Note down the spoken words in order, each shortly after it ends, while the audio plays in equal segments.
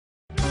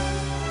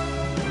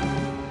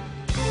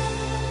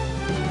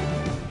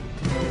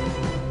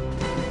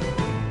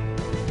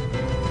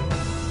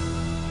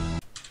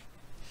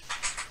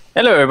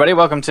Hello everybody,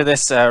 welcome to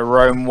this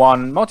Rome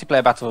 1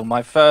 multiplayer battle.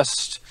 My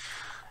first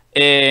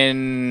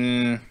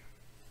in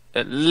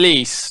at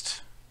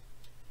least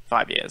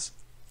 5 years.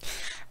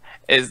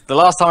 The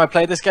last time I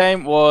played this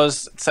game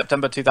was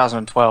September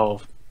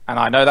 2012, and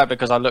I know that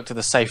because I looked at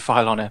the save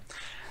file on it.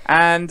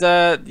 And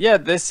yeah,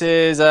 this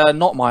is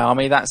not my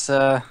army, this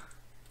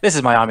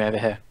is my army over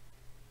here.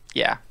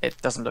 Yeah, it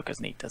doesn't look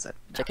as neat, does it?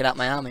 No. Checking out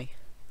my army.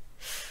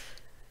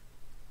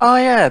 Oh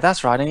yeah,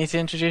 that's right, I need to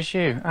introduce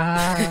you.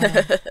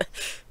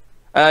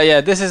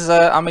 Yeah, this is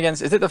I'm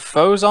against. Is it the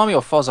Foes army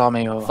or Foz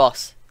army or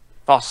Foss.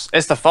 Foss?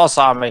 It's the Foss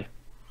army.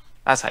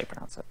 That's how you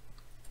pronounce it.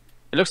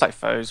 It looks like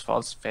Foes,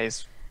 Foz,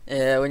 Phase.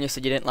 Yeah, when you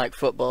said you didn't like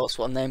football, it's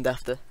what I'm named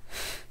after.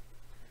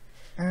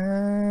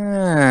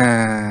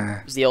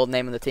 It's the old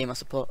name of the team I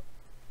support.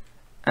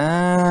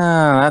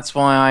 That's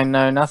why I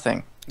know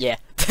nothing. Yeah.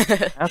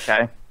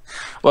 Okay.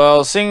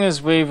 Well, seeing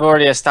as we've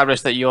already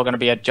established that you're going to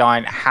be a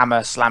giant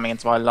hammer slamming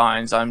into my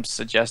lines, I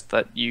suggest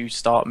that you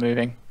start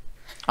moving.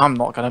 I'm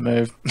not going to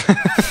move.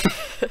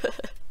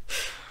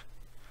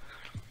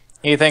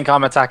 You think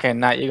I'm attacking?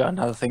 Nah, you got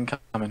another thing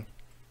coming.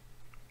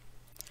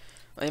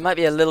 Well, you might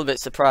be a little bit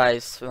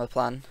surprised with my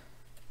plan.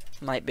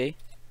 Might be.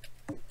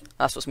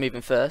 That's what's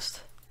moving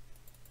first.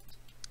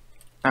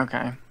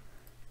 Okay.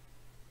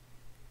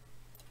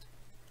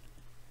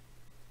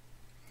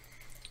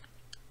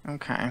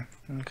 Okay.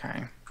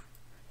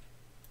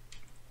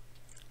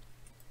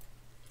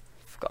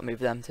 Forgot to move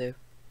them too.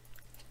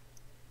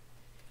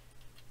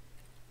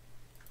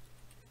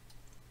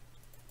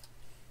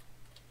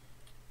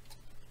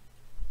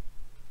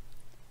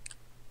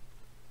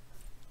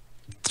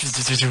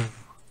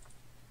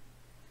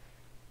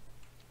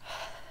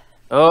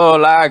 Oh,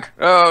 lag.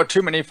 Oh,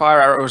 too many fire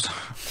arrows.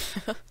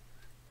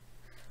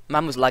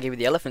 Man was laggy with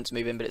the elephants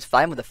moving, but it's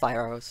fine with the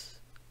fire arrows.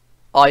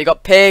 Oh, you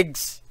got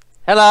pigs!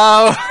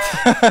 Hello!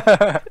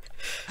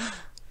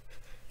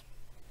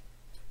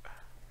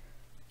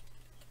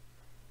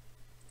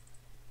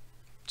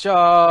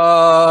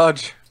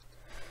 Charge!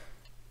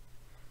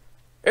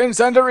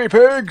 Incendiary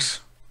pigs!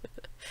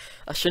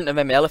 I shouldn't have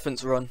made my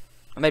elephants run.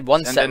 I made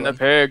one set Send in run. the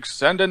pigs!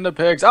 Send in the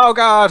pigs! Oh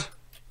god!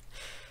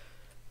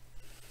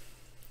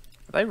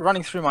 Are they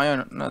running through my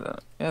own? No,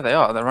 yeah, they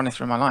are. They're running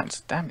through my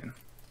lines. Damn it.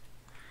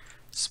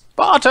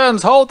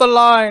 Spartans, hold the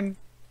line!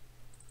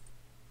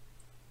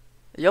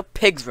 Your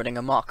pigs running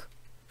amok.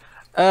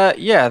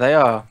 Yeah, they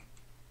are.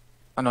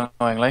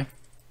 Annoyingly.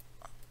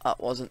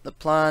 That wasn't the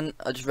plan.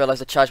 I just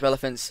realised I charged my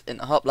elephants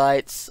into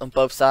hoplites on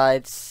both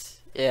sides.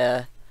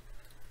 Yeah.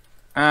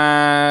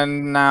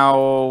 And now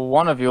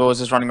one of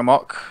yours is running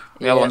amok.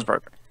 The other one's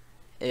broken.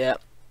 Yeah.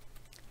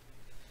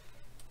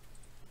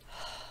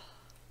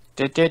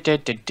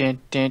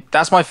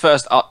 That's my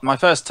first. My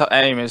first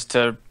aim is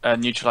to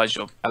neutralize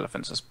your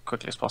elephants as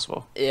quickly as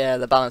possible. Yeah,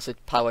 the balance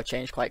of power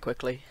changed quite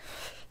quickly.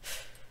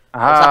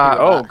 Ah!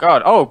 Oh that.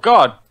 god! Oh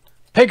god!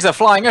 Pigs are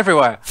flying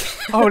everywhere!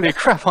 Holy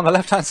crap! On the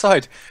left-hand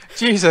side,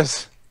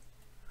 Jesus!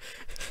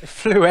 They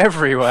flew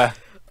everywhere.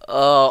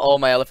 Oh, all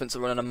my elephants are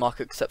running amok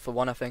except for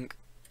one, I think.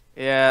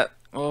 Yeah.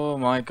 Oh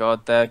my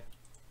god! They're.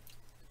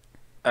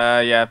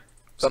 Yeah.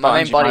 But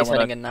my main body's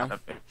heading in now.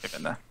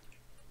 In there.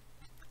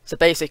 So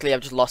basically,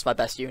 I've just lost my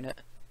best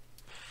unit.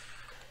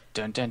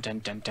 Dun dun dun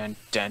dun dun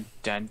dun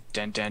dun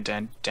dun dun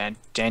dun dun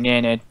dun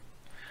dun.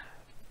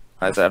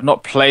 I've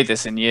not played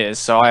this in years,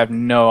 so I have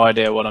no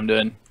idea what I'm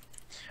doing.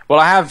 Well,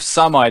 I have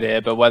some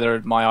idea, but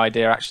whether my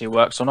idea actually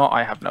works or not,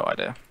 I have no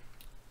idea.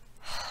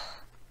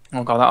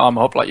 Oh god, that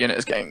armor hoplite unit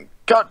is getting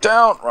cut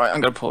down. Right, I'm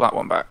gonna pull that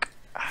one back.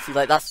 See,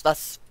 like that's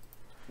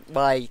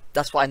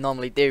what I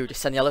normally do.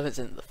 Just send the elephants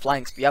into the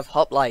flanks. But you have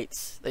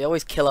hoplites. They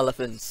always kill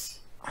elephants.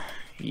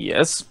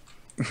 Yes.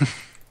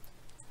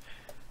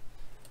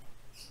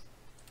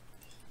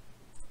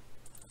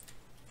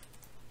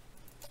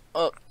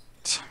 Oh.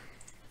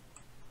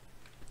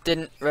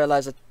 Didn't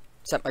realise I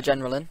sent my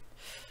general in.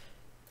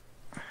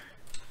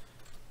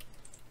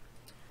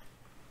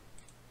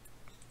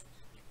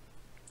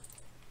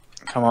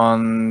 Come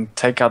on,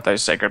 take out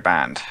those sacred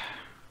band.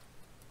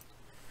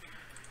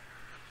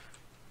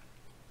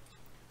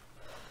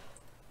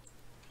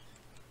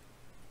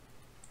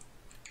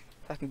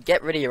 If I can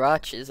get rid of your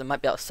archers, I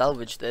might be able to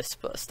salvage this,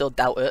 but I still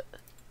doubt it.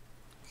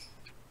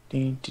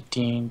 I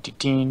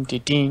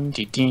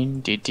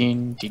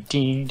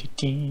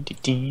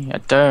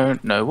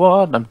don't know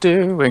what I'm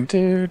doing. Well,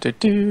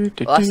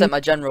 I sent my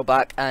general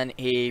back, and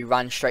he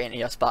ran straight into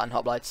your Spartan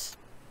hoplites.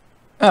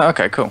 Oh,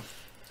 okay, cool.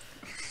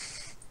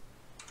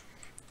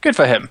 Good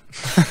for him.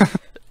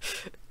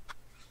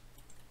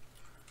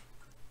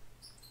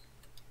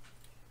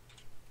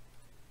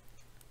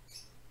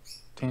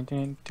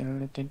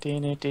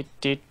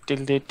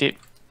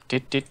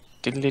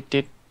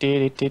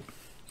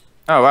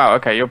 Oh wow,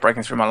 okay, you're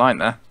breaking through my line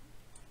there.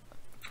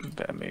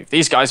 Better move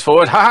these guys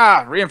forward.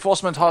 Haha!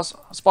 Reinforcement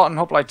Spartan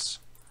hoplites.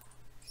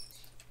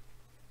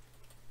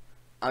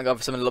 I'll go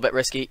for something a little bit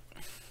risky.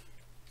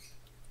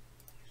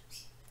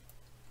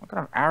 What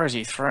kind of arrows are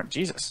you throwing?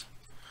 Jesus.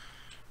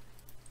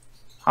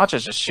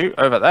 Archers just shoot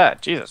over there.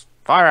 Jesus.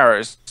 Fire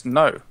arrows,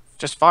 no.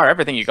 Just fire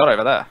everything you got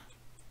over there.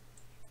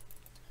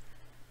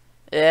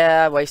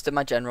 Yeah, I wasted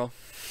my general.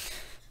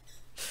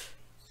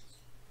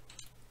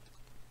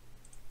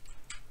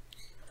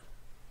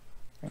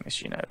 Bring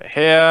this unit over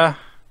here.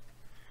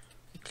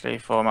 Clear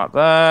form up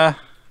there.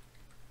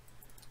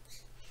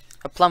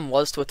 Our plan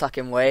was to attack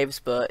in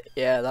waves, but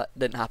yeah, that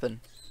didn't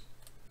happen.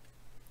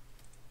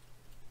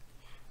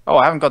 Oh,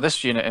 I haven't got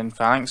this unit in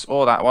phalanx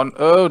or that one.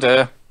 Oh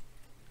dear.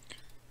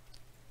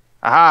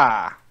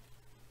 Aha!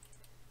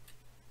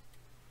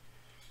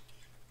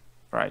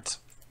 Right.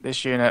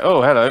 This unit.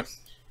 Oh, hello.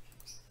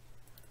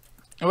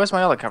 Oh, where's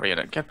my other cover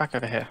unit? Get back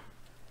over here.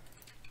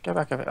 Get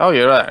back over. Oh,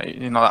 you're right.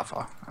 You're not that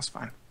far. That's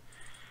fine.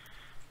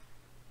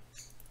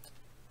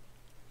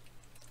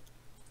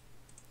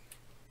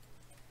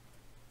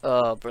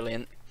 Oh,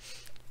 brilliant.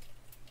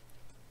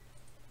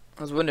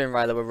 I was wondering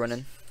why they were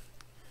running.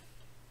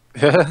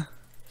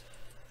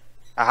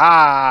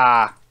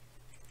 Aha!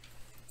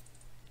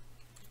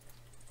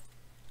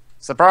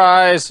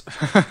 Surprise!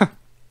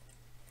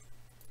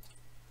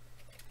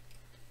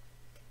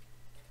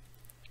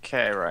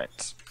 Okay,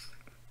 right.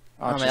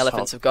 How many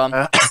elephants have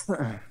gone?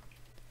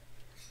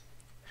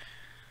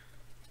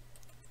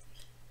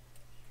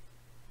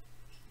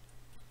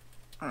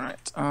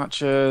 Alright,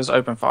 archers,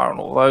 open fire on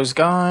all those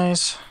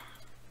guys.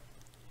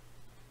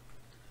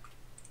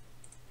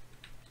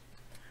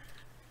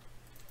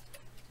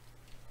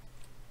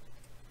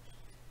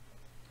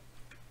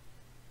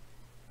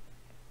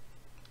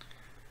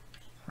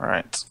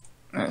 Right,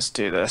 let's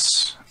do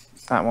this.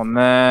 That one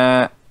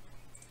there.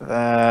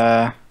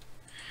 There.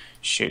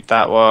 Shoot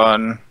that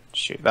one.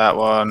 Shoot that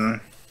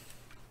one.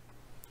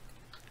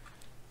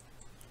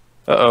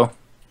 Uh-oh.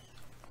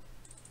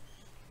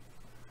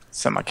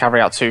 Sent my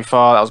cavalry out too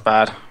far. That was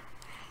bad.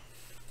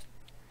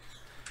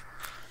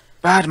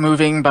 Bad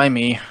moving by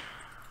me.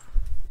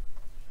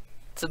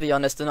 To be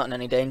honest, they're not in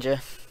any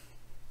danger.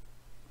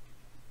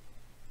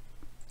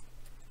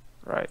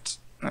 Right,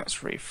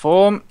 let's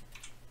reform.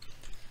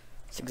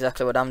 That's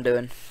exactly what I'm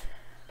doing.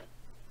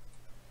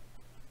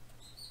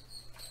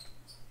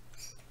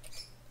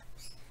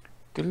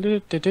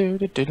 Did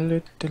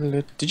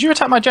you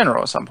attack my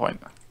general at some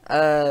point?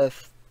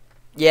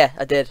 Yeah,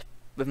 I did.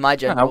 With my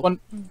general.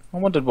 I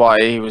wondered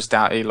why he was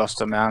down. He lost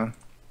a man.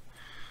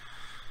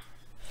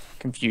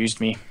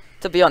 Confused me.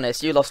 To be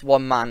honest, you lost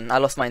one man. I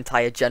lost my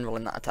entire general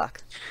in that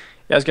attack.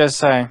 Yeah, I was going to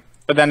say.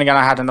 But then again,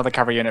 I had another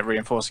cavalry unit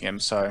reinforcing him,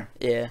 so...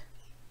 Yeah.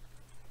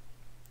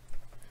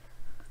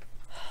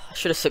 I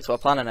should have stuck to our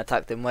plan and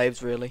attacked in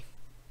waves, really.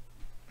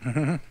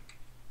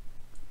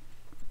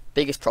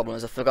 Biggest problem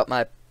is I forgot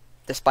my...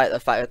 Despite the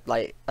fact that,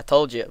 like, I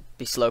told you it'd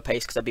be slow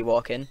paced because I'd be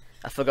walking,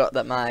 I forgot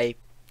that my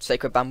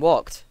Sacred Band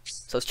walked.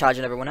 So I was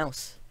charging everyone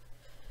else.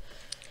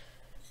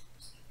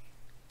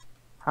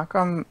 How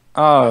come...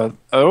 Oh,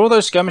 are all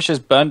those skirmishes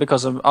burned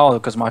because of... Oh,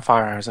 because of my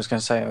fire arrows. I was going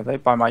to say, are they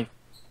by my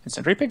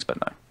infantry pigs? But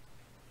no.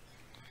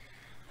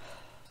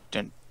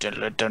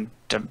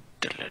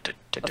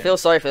 I feel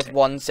sorry for this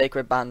one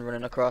Sacred Band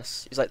running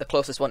across. He's like the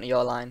closest one to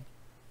your line.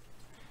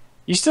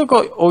 You still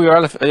got all your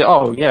elephants...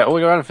 Oh, yeah, all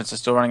your elephants are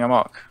still running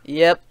amok.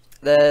 Yep,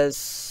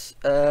 there's...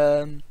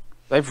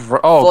 They've...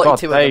 Oh, God,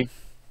 42 of they... them.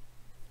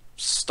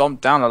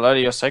 Stomped down a load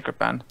of your Sacred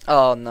Band.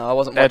 Oh no, I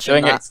wasn't They're watching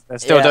doing that. it. They're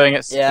still doing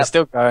it. Yeah. They're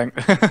still going.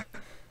 At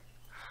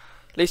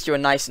least you were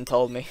nice and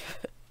told me.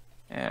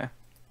 Yeah.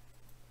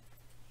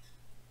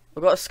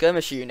 We've got a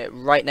skirmish unit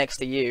right next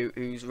to you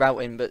who's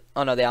routing, but...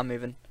 Oh no, they are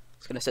moving. I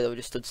was going to say they were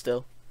just stood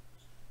still.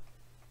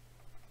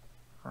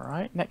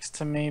 Right next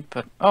to me,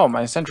 but... Oh,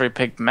 my century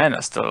pig men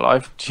are still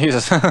alive.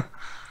 Jesus. The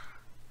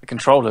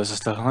controllers are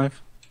still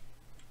alive.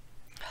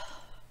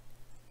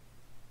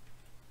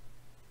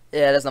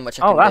 Yeah, there's not much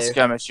I can do. Oh, that's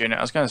skirmish unit.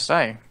 I was going to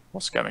say.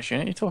 What skirmish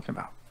unit are you talking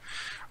about?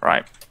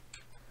 Right.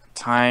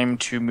 Time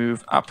to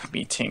move up,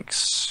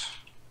 meetinks.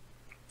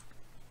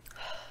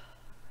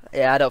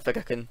 Yeah, I don't think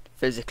I can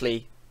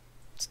physically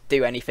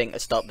do anything to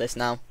stop this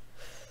now.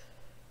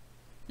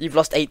 You've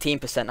lost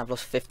 18%, I've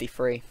lost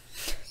 53.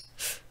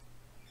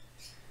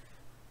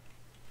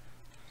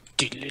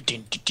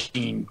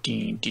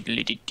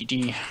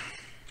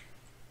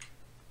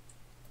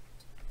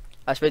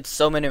 I've made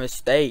so many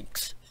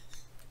mistakes.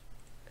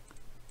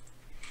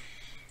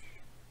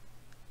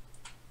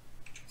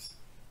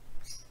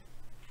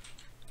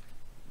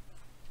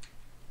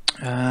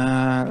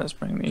 Let's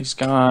bring these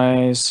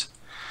guys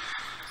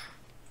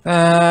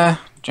there.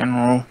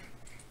 General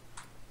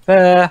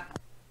there.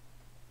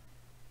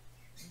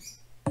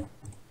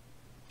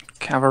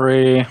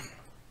 Cavalry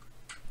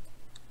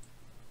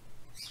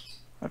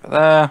over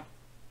there.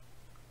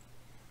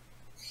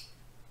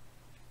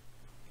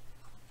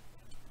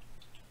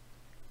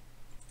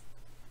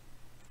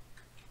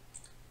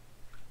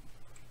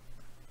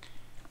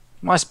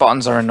 My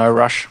Spartans are in no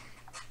rush.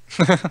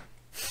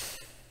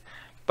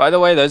 By the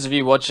way, those of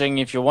you watching,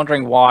 if you're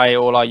wondering why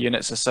all our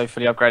units are so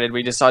fully upgraded,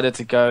 we decided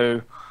to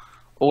go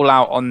all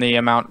out on the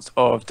amount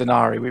of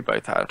denarii we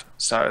both had.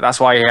 So that's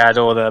why he had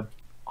all the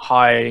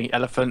high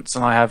elephants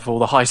and I have all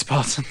the high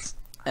Spartans.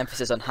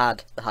 Emphasis on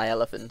had, the high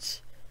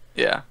elephants.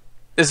 Yeah.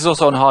 This is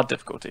also on hard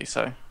difficulty,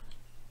 so...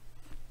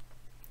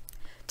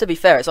 To be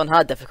fair, it's on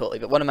hard difficulty,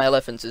 but one of my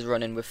elephants is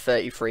running with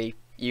 33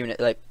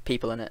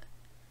 people in it.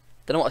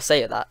 Don't know what to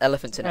say of that.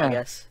 Elephants in it, I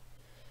guess.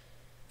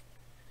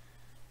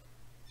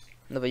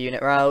 Another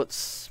unit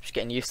routes. Just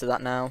getting used to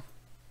that now.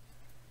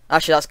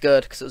 Actually, that's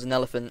good because it was an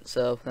elephant,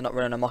 so they're not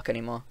running amok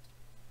anymore.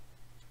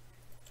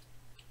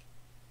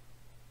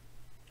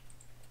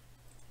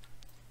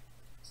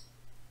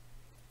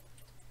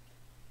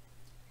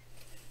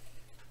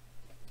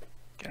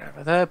 Get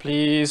over there,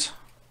 please.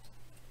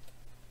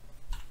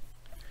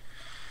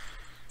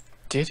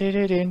 Oh,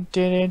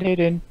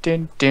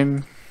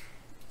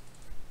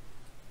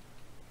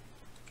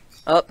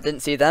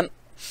 didn't see them.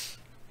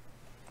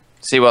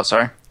 See what,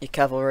 sorry? Your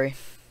cavalry.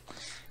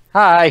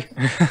 Hi!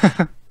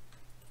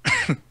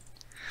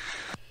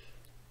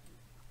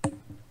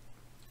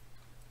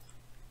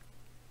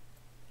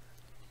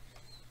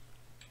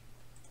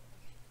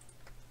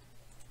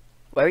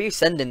 Where are you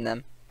sending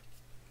them?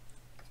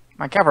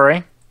 My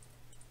cavalry?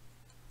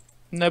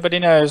 Nobody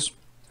knows.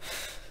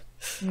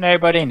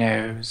 Nobody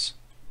knows.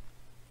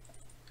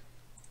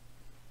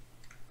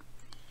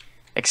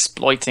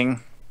 Exploiting.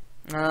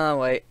 Ah,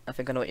 wait. I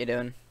think I know what you're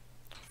doing.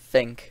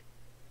 Think.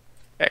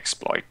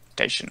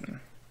 Exploitation.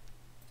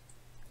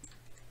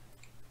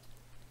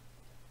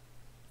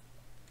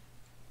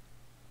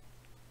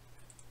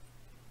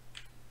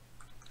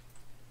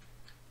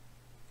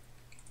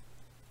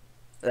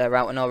 They're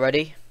routing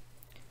already.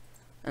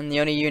 And the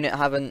only unit I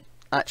haven't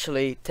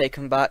actually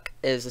taken back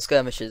is the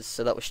skirmishers,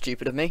 so that was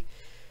stupid of me.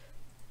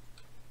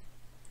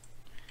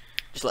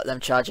 Just let them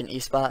charge into you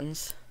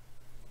Spartans.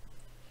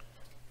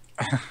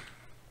 The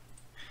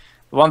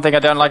one thing I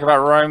don't like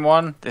about Rome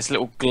 1, this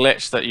little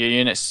glitch that your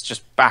units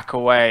just back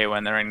away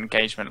when they're in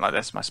engagement like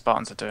this. My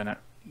Spartans are doing it.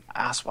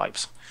 Ass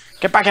wipes.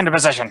 Get back into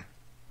position!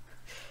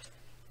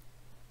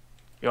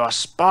 You are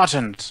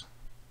Spartans!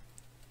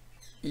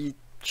 You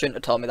shouldn't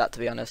have told me that, to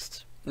be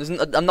honest.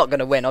 I'm not going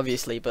to win,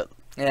 obviously, but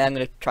yeah, I'm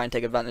going to try and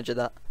take advantage of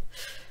that.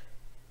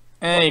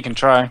 Yeah, you can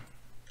try.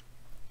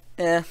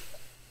 Yeah.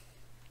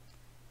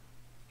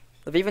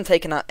 Have you even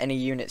taken out any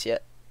units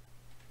yet?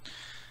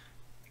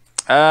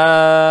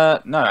 No,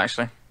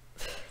 actually.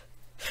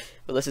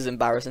 Well, this is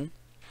embarrassing.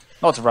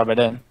 Not to rub it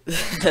in.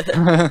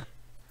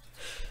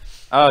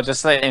 Oh,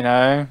 just so you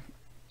know,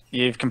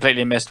 you've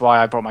completely missed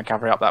why I brought my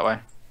cavalry up that way.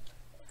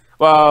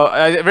 Well,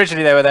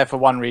 originally they were there for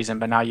one reason,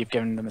 but now you've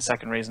given them a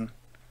second reason.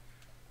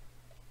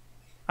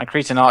 My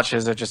Cretan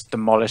archers have just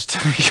demolished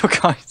your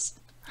guys.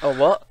 Oh,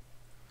 what?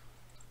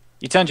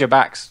 You turned your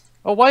backs.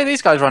 Oh, why are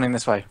these guys running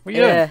this way? What are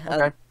you doing?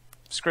 Okay.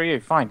 Screw you,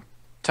 fine.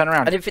 Turn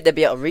around. I didn't think they'd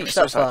be able to reach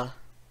that far.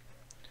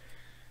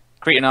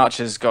 Cretan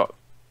archers got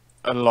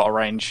a lot of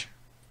range.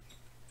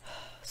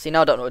 See,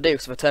 now I don't know what to do,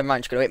 because if I turn around,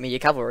 it's going to hit me your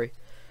cavalry.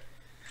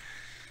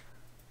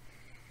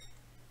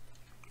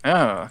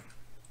 Oh.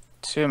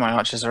 2 of my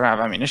archers are out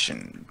of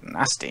ammunition.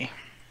 Nasty.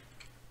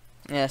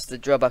 Yes, the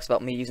drawbacks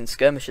about me using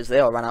skirmishers, they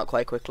all ran out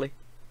quite quickly.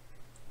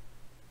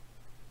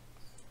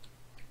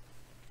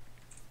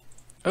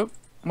 Oh,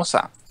 what's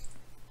that?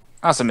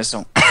 That's a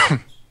missile.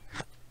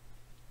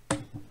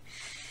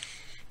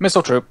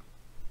 Missile troop.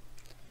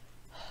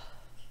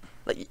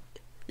 Like,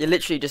 you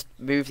literally just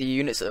move the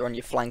units that are on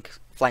your flanks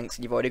and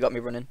you've already got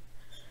me running.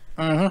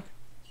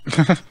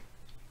 Mm-hmm.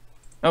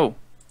 Oh.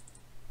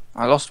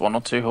 I lost 1 or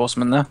 2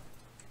 horsemen there.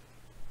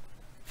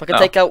 If I could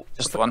take out...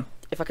 Just one.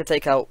 If I could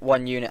take out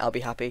 1 unit, I'll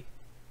be happy.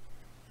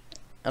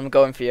 I'm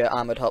going for your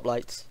armoured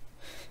hoplites.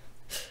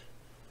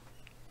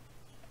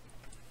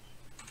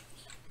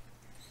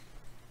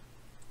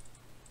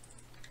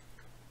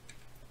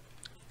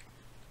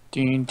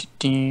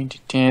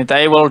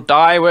 They will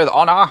die with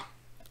honor.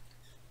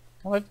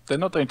 Well, they're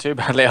not doing too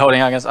badly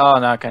holding against. Oh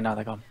no, okay, now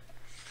they're gone.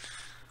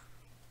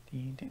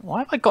 Why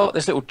have I got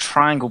this little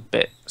triangle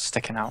bit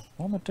sticking out?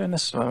 What am I doing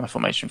this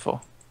formation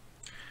for?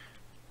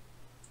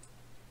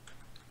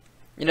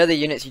 You know the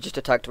units you just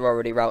attacked are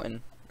already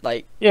routing.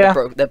 Like, yeah,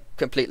 they're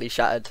completely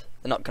shattered.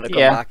 They're not going to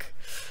come back.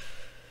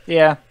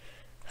 Yeah.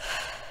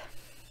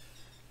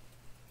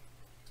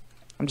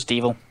 I'm just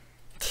evil.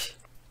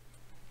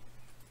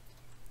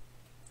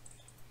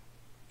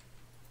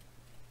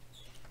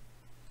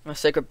 My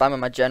sacred bam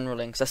and my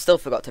generaling, because I still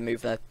forgot to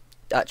move the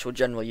actual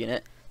general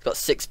unit. It's got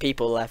 6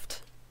 people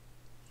left.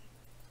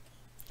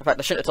 In fact,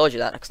 I shouldn't have told you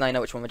that, because now I know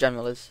which one my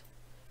general is.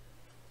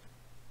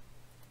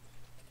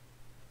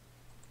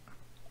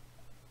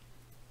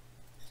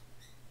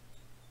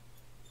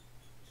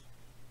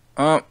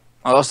 Oh,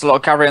 I lost a lot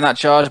of cavalry in that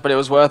charge, but it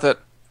was worth it.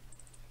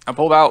 I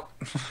pulled out.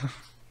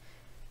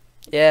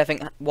 Yeah, I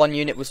think 1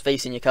 unit was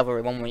facing your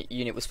cavalry, 1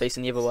 unit was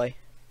facing the other way.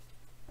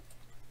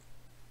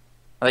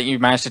 I think you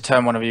managed to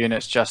turn one of your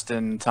units just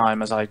in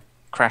time as I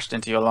crashed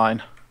into your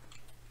line.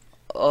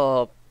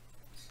 Oh.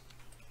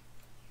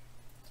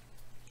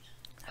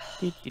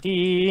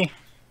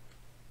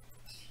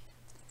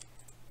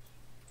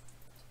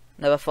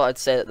 Never thought I'd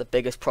say that the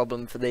biggest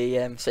problem for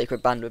the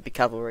Sacred Band would be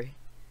cavalry.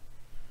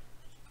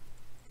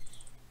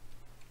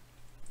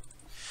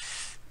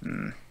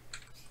 Hmm.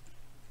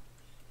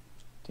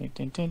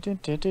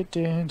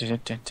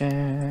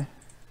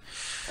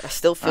 I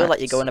still feel like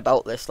you're Right. going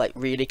about this like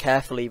really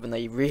carefully, even though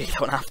you really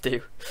don't have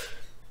to.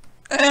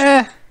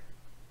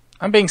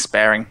 I'm being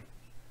sparing.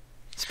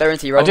 Sparing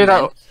to your I own do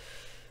men.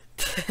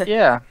 that.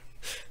 Yeah.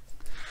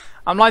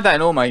 I'm like that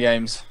in all my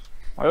games.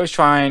 I always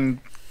try and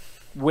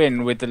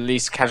win with the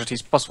least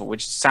casualties possible,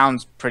 which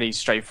sounds pretty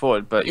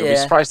straightforward, but you'll be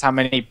Yeah. surprised how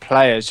many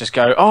players just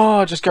go,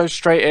 oh, just go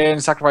straight in,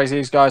 sacrifice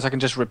these guys, I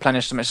can just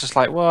replenish them. It's just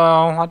like,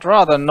 well, I'd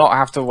rather not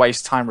have to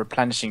waste time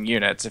replenishing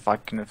units if I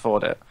can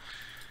afford it.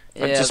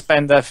 If I Yeah. just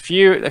spend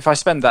if I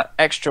spend that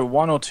extra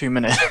 1 or 2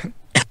 minutes,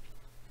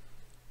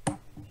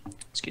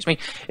 excuse me,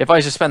 if I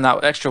just spend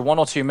that extra 1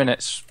 or 2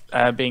 minutes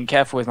being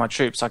careful with my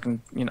troops, I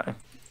can,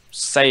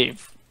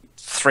 save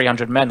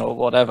 300 men or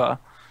whatever.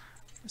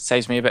 It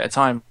saves me a bit of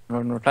time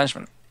on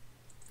replenishment.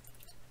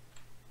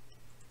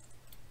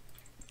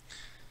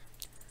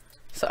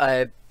 So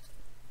I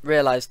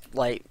realised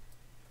like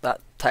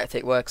that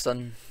tactic works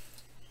on.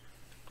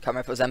 Can't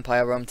remember if it was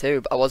Empire Rome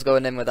 2, but I was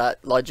going in with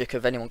that logic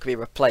of anyone could be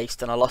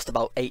replaced, and I lost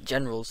about 8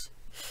 generals.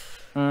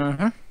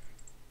 Mm-hmm.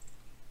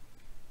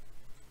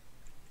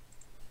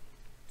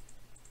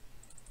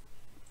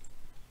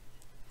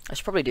 I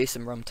should probably do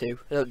some Rome 2.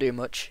 I don't do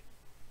much.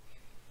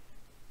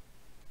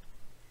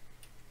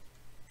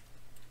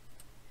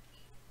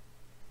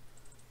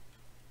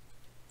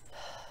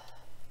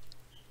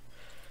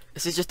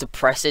 This is just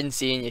depressing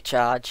seeing you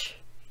charge.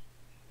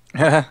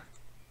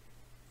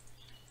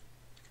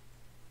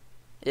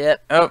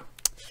 Yep.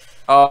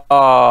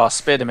 Oh,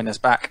 speared him in his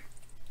back.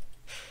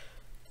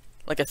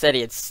 Like I said,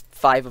 he had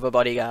 5 other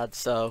bodyguards,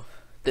 so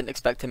didn't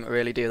expect him to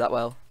really do that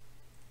well.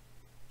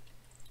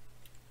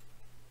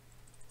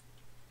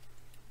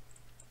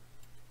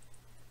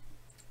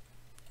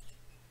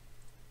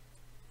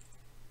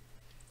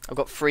 I've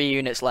got 3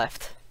 units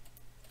left.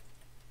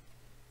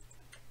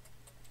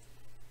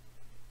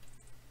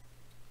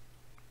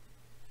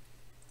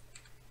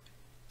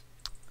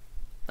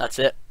 That's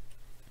it.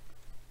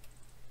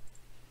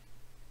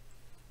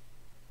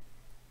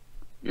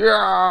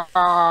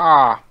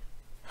 Yeah!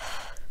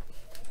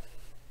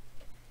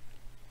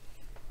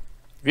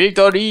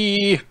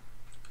 Victory!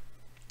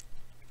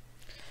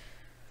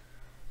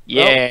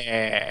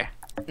 Yeah!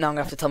 Now I'm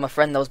gonna have to tell my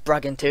friend that was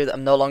bragging too that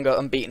I'm no longer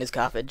unbeaten as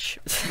Carthage.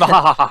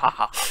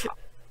 I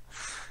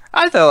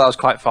thought that was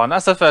quite fun.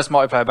 That's the first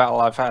multiplayer battle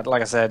I've had.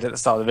 Like I said at the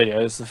start of the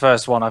video, it's the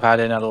first one I've had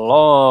in a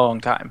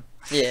long time.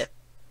 Yeah.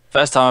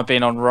 First time I've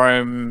been on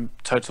Rome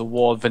Total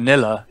War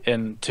Vanilla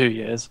in 2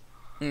 years.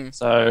 Mm.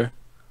 So,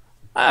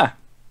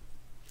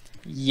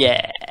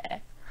 yeah.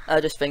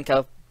 I just think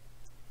I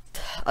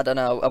don't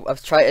know. I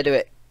was trying to do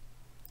it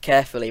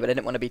carefully, but I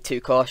didn't want to be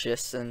too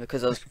cautious, and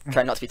because I was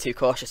trying not to be too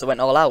cautious, I went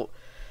all out.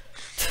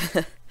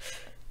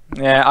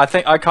 Yeah, I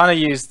think I kind of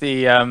used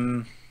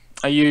I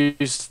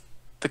used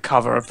the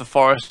cover of the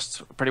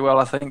forest pretty well,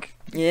 I think.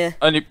 Yeah.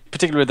 Only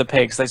particularly with the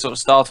pigs, they sort of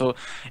startle.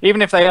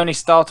 Even if they only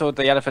startled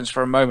the elephants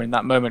for a moment,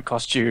 that moment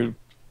cost you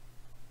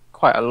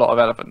quite a lot of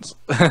elephants.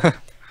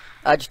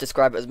 I just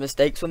describe it as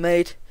mistakes were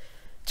made.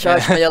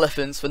 Charged my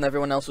elephants when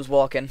everyone else was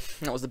walking.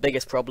 That was the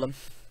biggest problem.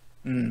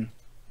 Mm.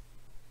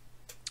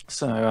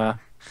 So,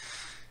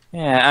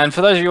 yeah, and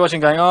for those of you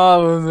watching going,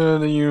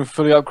 oh, you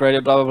fully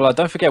upgraded, blah, blah, blah,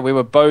 don't forget we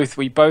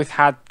both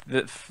had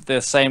the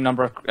same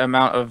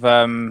amount of,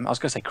 I was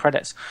going to say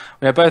credits.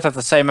 We both have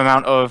the same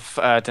amount of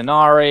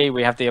denarii.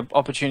 We have the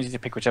opportunity to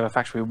pick whichever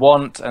faction we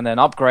want and then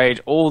upgrade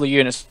all the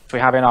units we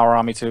have in our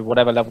army to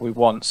whatever level we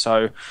want.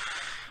 So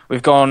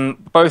we've gone,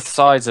 both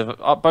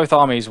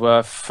armies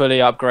were fully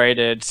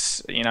upgraded,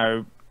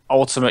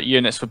 ultimate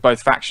units for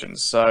both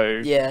factions.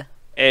 So Yeah.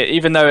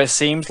 Even though it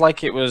seems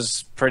like it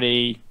was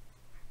pretty,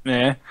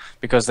 yeah,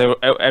 because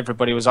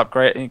everybody was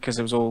upgraded because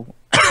it was all,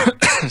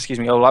 excuse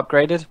me, all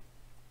upgraded.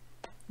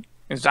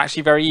 It was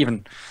actually very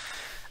even,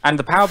 and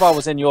the power bar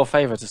was in your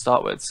favor to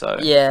start with. So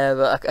Yeah,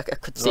 but I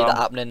could see Well. that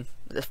happening,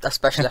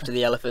 especially after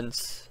the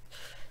elephants.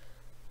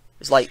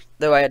 It's like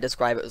the way I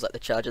describe it was like the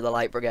charge of the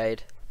light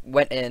brigade.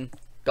 Went in,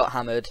 got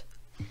hammered.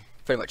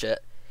 Pretty much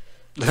it.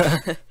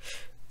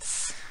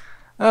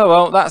 Oh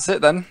well, that's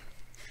it then.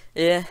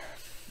 Yeah.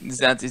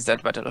 That is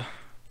that battle.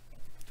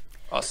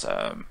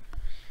 Awesome.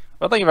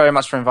 Well, thank you very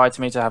much for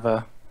inviting me to have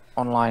a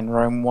online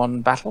Rome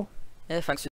 1 battle. Yeah. Thanks for